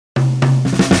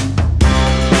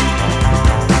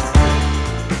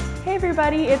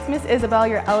everybody, it's Miss Isabel,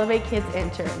 your Elevate Kids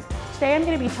intern. Today I'm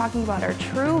going to be talking about our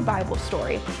true Bible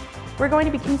story. We're going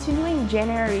to be continuing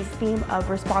January's theme of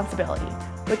responsibility,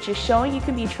 which is showing you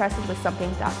can be trusted with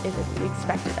something that isn't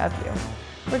expected of you.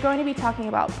 We're going to be talking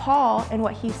about Paul and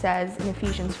what he says in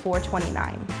Ephesians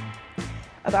 4:29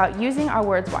 about using our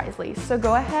words wisely. So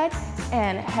go ahead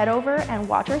and head over and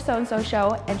watch our So-and-So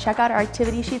show and check out our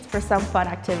activity sheets for some fun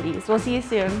activities. We'll see you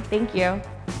soon. Thank you.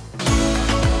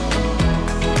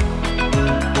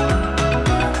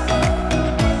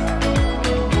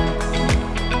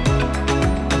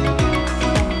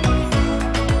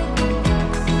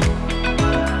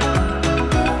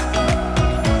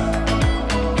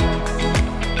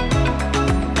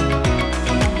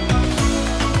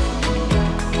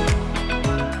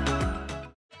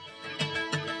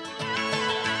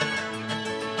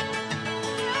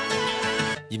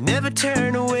 You never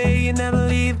turn away, you never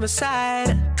leave my side.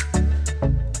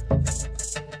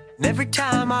 And every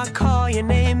time I call your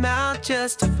name out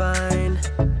just to find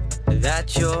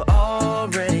that you're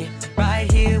already right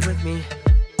here with me,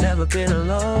 never been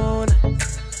alone.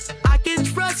 I can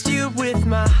trust you with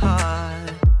my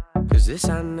heart, 'cause this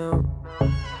I know.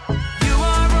 You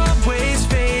are always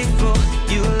faithful,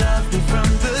 you love me from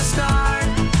the start.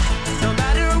 No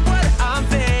matter what I'm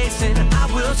facing, I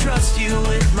will trust you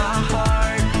with my heart.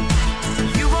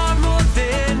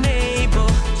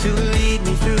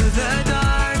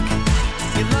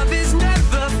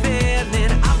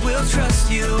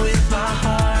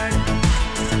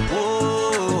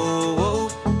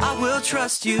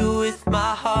 Trust you with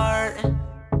my heart.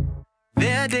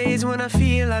 There are days when I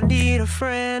feel I need a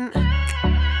friend,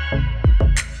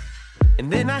 and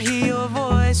then I hear your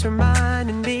voice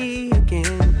reminding me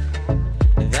again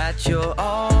that you're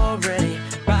already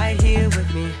right here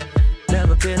with me,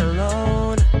 never been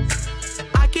alone.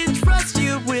 I can trust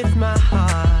you with my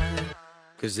heart,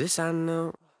 'cause this I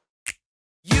know.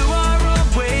 You are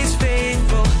always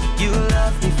faithful, you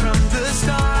love me from the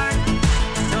start.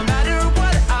 No matter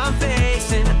what I'm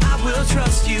facing, I will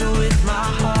trust you with my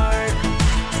heart.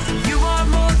 You are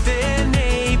more than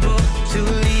able to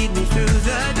lead me through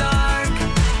the dark.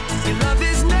 Your love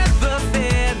is never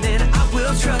failing, I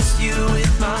will trust you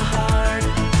with my heart.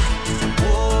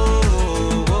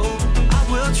 Whoa, whoa, I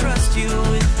will trust you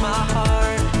with my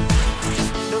heart.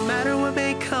 No matter what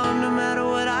may come, no matter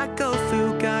what I go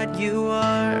through, God, you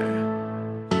are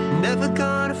never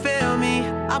gonna fail me.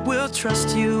 I will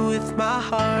trust you with my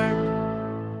heart.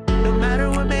 No matter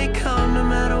what may come, no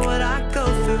matter what I go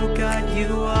through, God,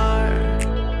 you are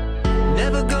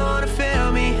never gonna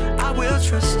fail me. I will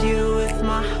trust you with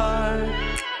my heart.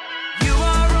 You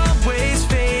are always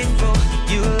faithful,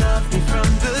 you love me from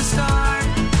the start.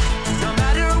 No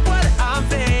matter what I'm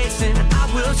facing, I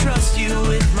will trust you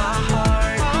with my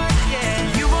heart.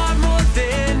 Yeah. You are more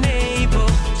than able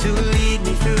to lead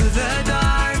me through the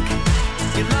dark.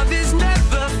 Your love is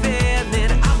never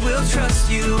failing, I will trust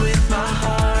you with my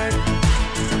heart.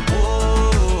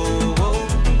 Whoa, whoa,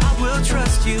 I will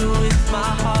trust you with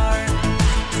my heart.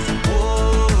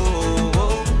 Whoa,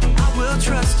 whoa, I will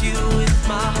trust you with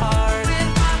my heart.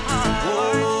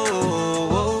 Whoa,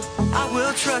 whoa, I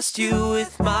will trust you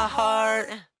with my heart.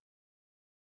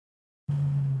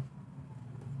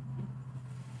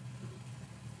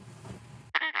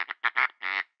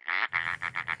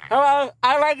 Hello,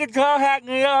 I'd like a 12-hack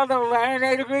meal of the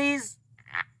lemonade, please.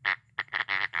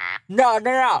 No.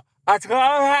 A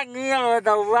 12-hack meal of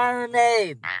the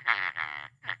lemonade.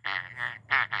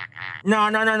 No.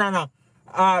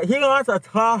 He wants a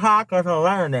 12-hack of the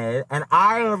lemonade, and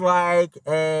I would like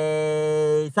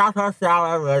a Southwest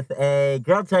salad with a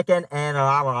grilled chicken and a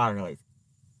lot of water, please.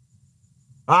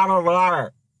 A lot of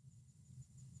water.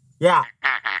 Yeah.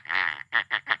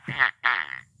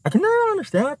 I can never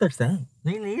understand what they're saying.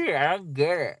 Me neither, I don't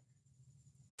get it.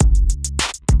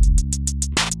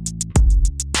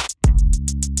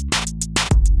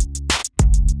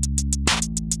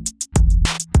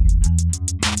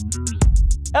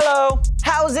 Hello,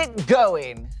 how's it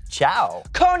going? Ciao.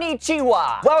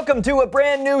 Konnichiwa. Welcome to a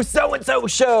brand new So-and-So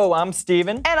show. I'm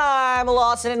Steven. And I'm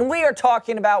Lawson, and we are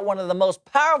talking about one of the most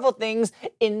powerful things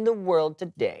in the world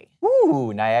today.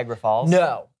 Ooh, Niagara Falls?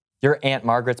 No. Your Aunt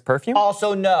Margaret's perfume?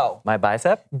 Also no. My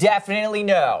bicep? Definitely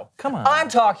no. Come on. I'm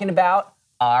talking about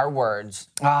our words.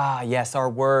 Ah, yes, our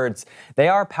words. They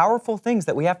are powerful things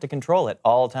that we have to control at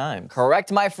all times.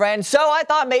 Correct, my friend. So I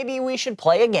thought maybe we should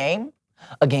play a game.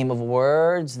 A game of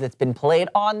words that's been played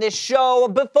on this show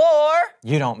before.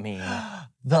 You don't mean...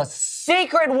 The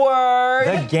secret word.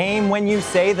 The game when you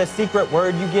say the secret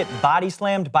word, you get body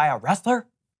slammed by a wrestler?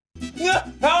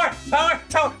 Power!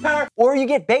 Or you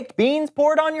get baked beans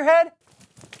poured on your head?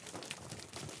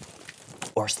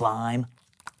 or slime?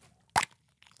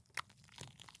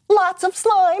 Lots of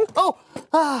slime. Oh,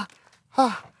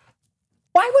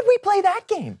 why would we play that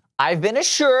game? I've been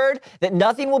assured that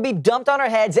nothing will be dumped on our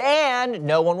heads and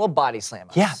no one will body slam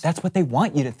us. Yeah, that's what they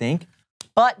want you to think.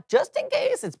 But just in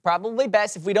case, it's probably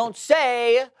best if we don't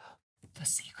say the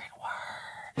secret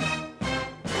word.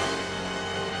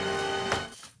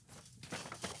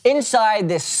 Inside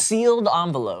this sealed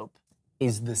envelope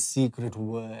is the secret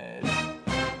word.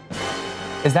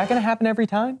 Is that gonna happen every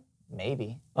time?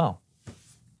 Maybe. Oh.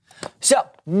 So,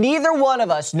 neither one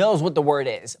of us knows what the word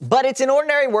is, but it's an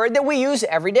ordinary word that we use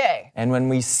every day. And when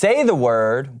we say the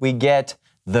word, we get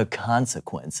the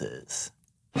consequences.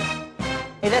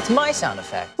 Hey, that's my sound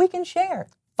effect. We can share.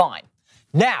 Fine.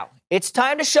 Now, it's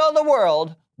time to show the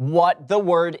world what the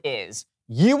word is.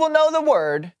 You will know the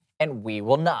word, and we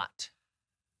will not.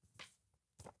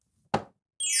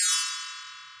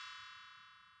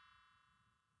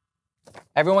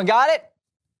 Everyone got it?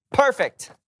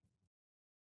 Perfect.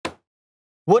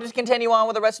 We'll just continue on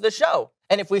with the rest of the show.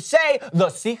 And if we say the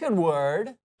secret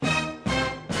word,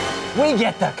 We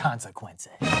get the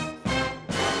consequences.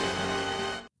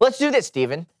 let's do this,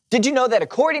 Stephen. Did you know that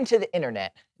according to the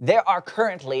internet, there are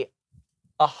currently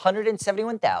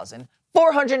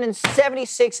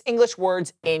 171,476 English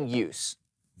words in use?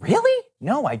 Really?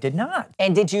 No, I did not.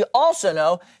 And did you also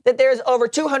know that there's over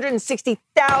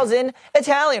 260,000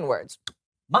 Italian words?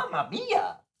 Mamma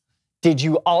mia. Did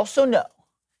you also know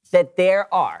that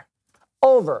there are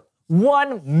over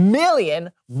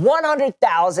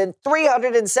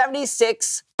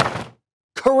 1,100,376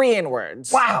 Korean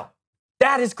words? Wow,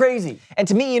 that is crazy. And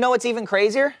to me, you know what's even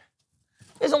crazier?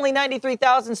 There's only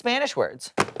 93,000 Spanish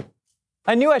words.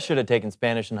 I knew I should have taken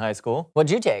Spanish in high school. What'd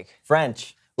you take?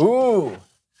 French. Ooh,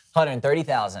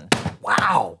 130,000.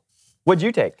 Wow. What'd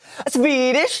you take?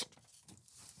 Swedish?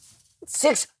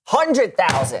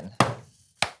 600,000.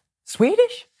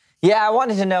 Swedish? Yeah, I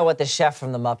wanted to know what the chef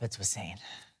from the Muppets was saying.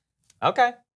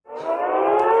 Okay.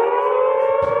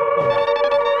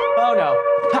 Oh no.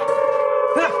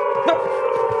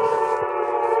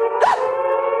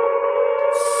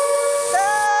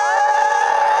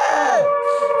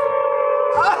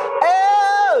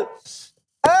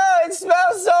 Oh, it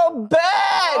smells so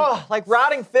bad! Oh, like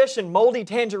rotting fish and moldy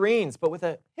tangerines, but with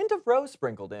a hint of rose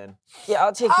sprinkled in. Yeah,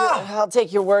 I'll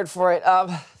take your word for it.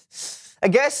 I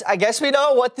guess we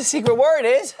know what the secret word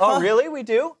is. Oh, huh? really? We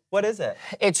do? What is it?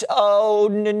 It's no,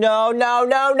 you're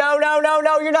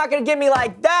not gonna get me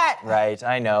like that. Right,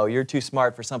 I know. You're too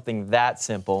smart for something that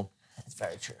simple. That's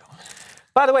very true.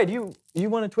 By the way, do you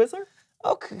want a Twizzler?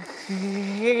 Okay.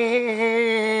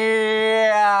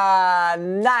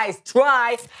 Nice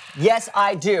try. Yes,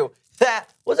 I do. That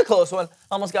was a close one.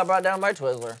 Almost got brought down by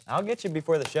Twizzler. I'll get you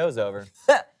before the show's over.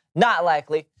 Not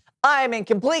likely. I am in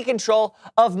complete control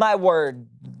of my words.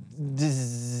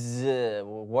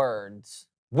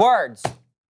 Words.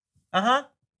 Uh-huh.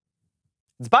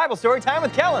 It's Bible story time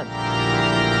with Kellen.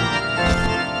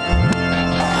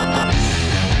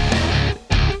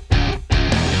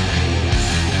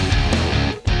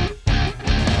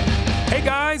 Hey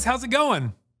guys, how's it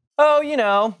going? Oh, you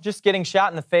know, just getting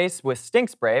shot in the face with stink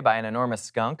spray by an enormous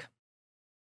skunk.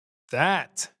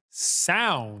 That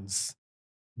sounds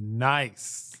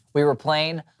nice. We were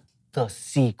playing the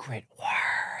secret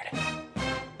word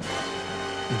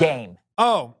game.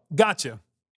 Oh, gotcha.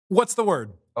 What's the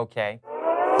word? Okay.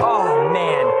 Oh,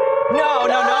 man. No.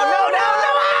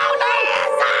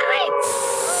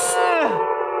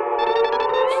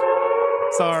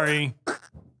 Sorry.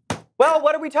 Well,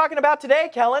 what are we talking about today,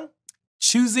 Kellen?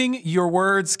 Choosing your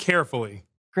words carefully.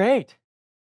 Great.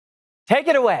 Take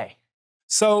it away.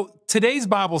 So today's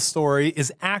Bible story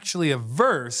is actually a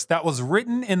verse that was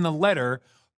written in the letter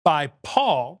by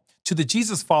Paul to the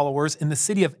Jesus followers in the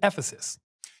city of Ephesus.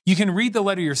 You can read the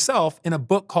letter yourself in a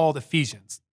book called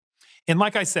Ephesians. And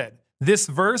like I said, this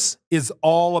verse is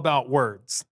all about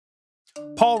words.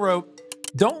 Paul wrote,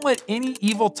 "Don't let any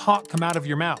evil talk come out of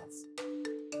your mouths.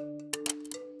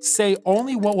 Say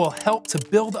only what will help to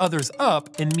build others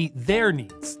up and meet their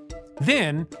needs.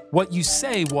 Then what you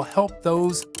say will help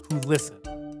those who listen."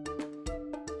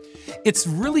 It's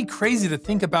really crazy to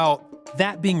think about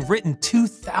that being written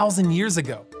 2,000 years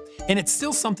ago, and it's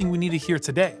still something we need to hear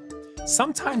today.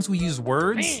 Sometimes we use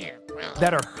words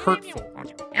that are hurtful,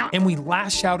 and we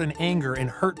lash out in anger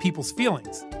and hurt people's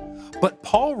feelings. But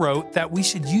Paul wrote that we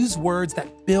should use words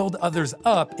that build others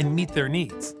up and meet their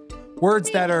needs. Words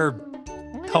that are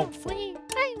helpful.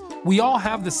 We all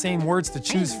have the same words to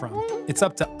choose from. It's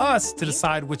up to us to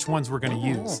decide which ones we're going to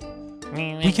use.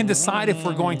 We can decide if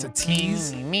we're going to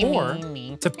tease or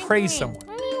to praise someone.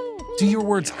 Do your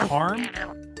words harm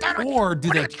or do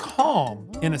they calm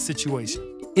in a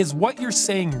situation? Is what you're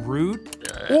saying rude,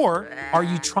 or are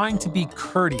you trying to be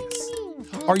courteous?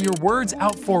 Are your words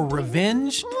out for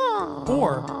revenge,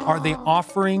 or are they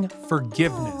offering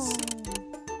forgiveness?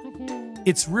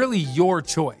 It's really your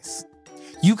choice.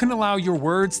 You can allow your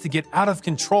words to get out of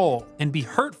control and be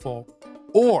hurtful,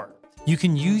 or you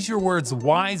can use your words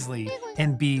wisely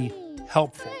and be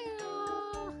helpful.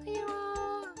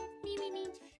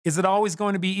 Is it always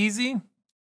going to be easy?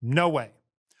 No way.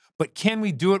 But can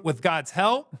we do it with God's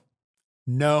help?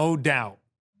 No doubt.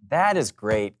 That is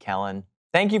great, Kellen.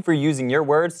 Thank you for using your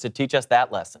words to teach us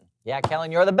that lesson. Yeah,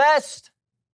 Kellen, you're the best.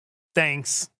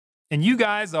 Thanks. And you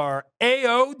guys are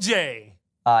A-O-J.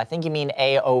 I think you mean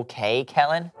A-OK,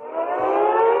 Kellen.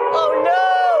 Oh, no!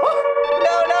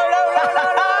 No, no, no, no, no,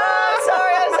 no! I'm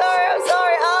sorry, I'm sorry, I'm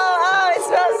sorry. Oh, it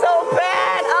smells so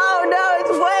bad. Oh, no, it's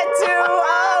wet too.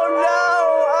 Oh, no,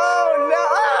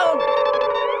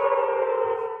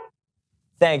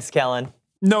 Thanks, Kellen.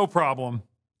 No problem.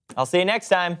 I'll see you next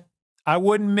time. I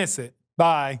wouldn't miss it.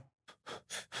 Bye.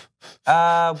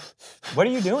 What are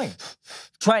you doing?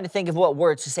 Trying to think of what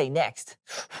words to say next.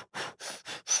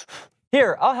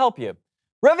 Here, I'll help you.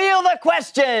 Reveal the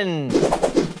question!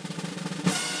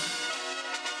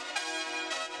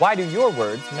 Why do your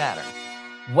words matter?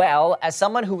 Well, as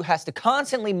someone who has to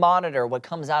constantly monitor what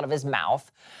comes out of his mouth,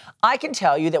 I can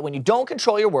tell you that when you don't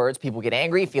control your words, people get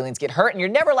angry, feelings get hurt, and you're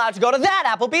never allowed to go to that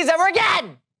Applebee's ever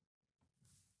again!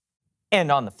 And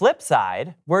on the flip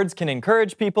side, words can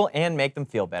encourage people and make them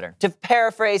feel better. To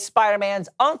paraphrase Spider-Man's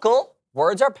uncle,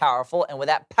 words are powerful, and with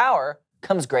that power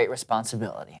comes great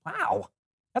responsibility. Wow,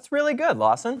 that's really good,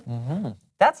 Lawson.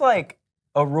 That's like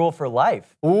a rule for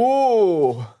life.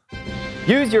 Ooh.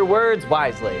 Use your words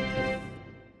wisely.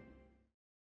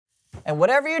 And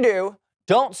whatever you do,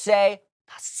 don't say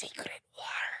the secret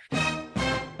word.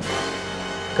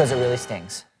 Because it really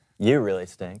stings. You really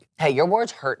stink. Hey, your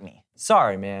words hurt me.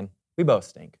 Sorry, man. We both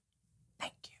stink.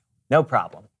 Thank you. No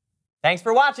problem. Thanks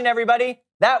for watching, everybody.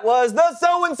 That was the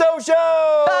So-and-So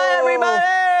Show! Bye,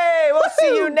 everybody! We'll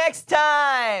see you next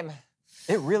time.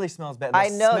 It really smells bad. The I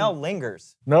know. smell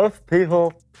lingers. Most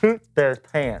people poop their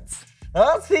pants.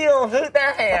 Most people poop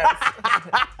their pants.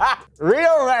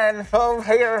 Real men from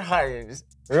paper planes.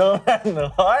 Real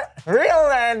men what? Real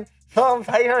men from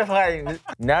paper planes.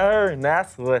 Never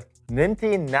mess with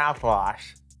minty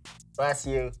mouthwash. Bless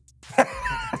you.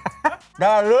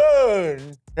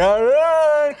 The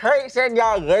moon creaks in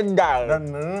your window. The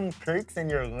moon creaks in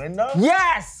your window?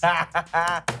 Yes!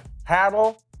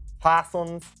 Paddle,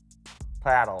 possums,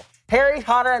 paddle. Harry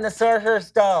Potter and the Sorcerer's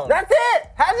Stone. That's it!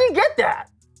 How'd you get that?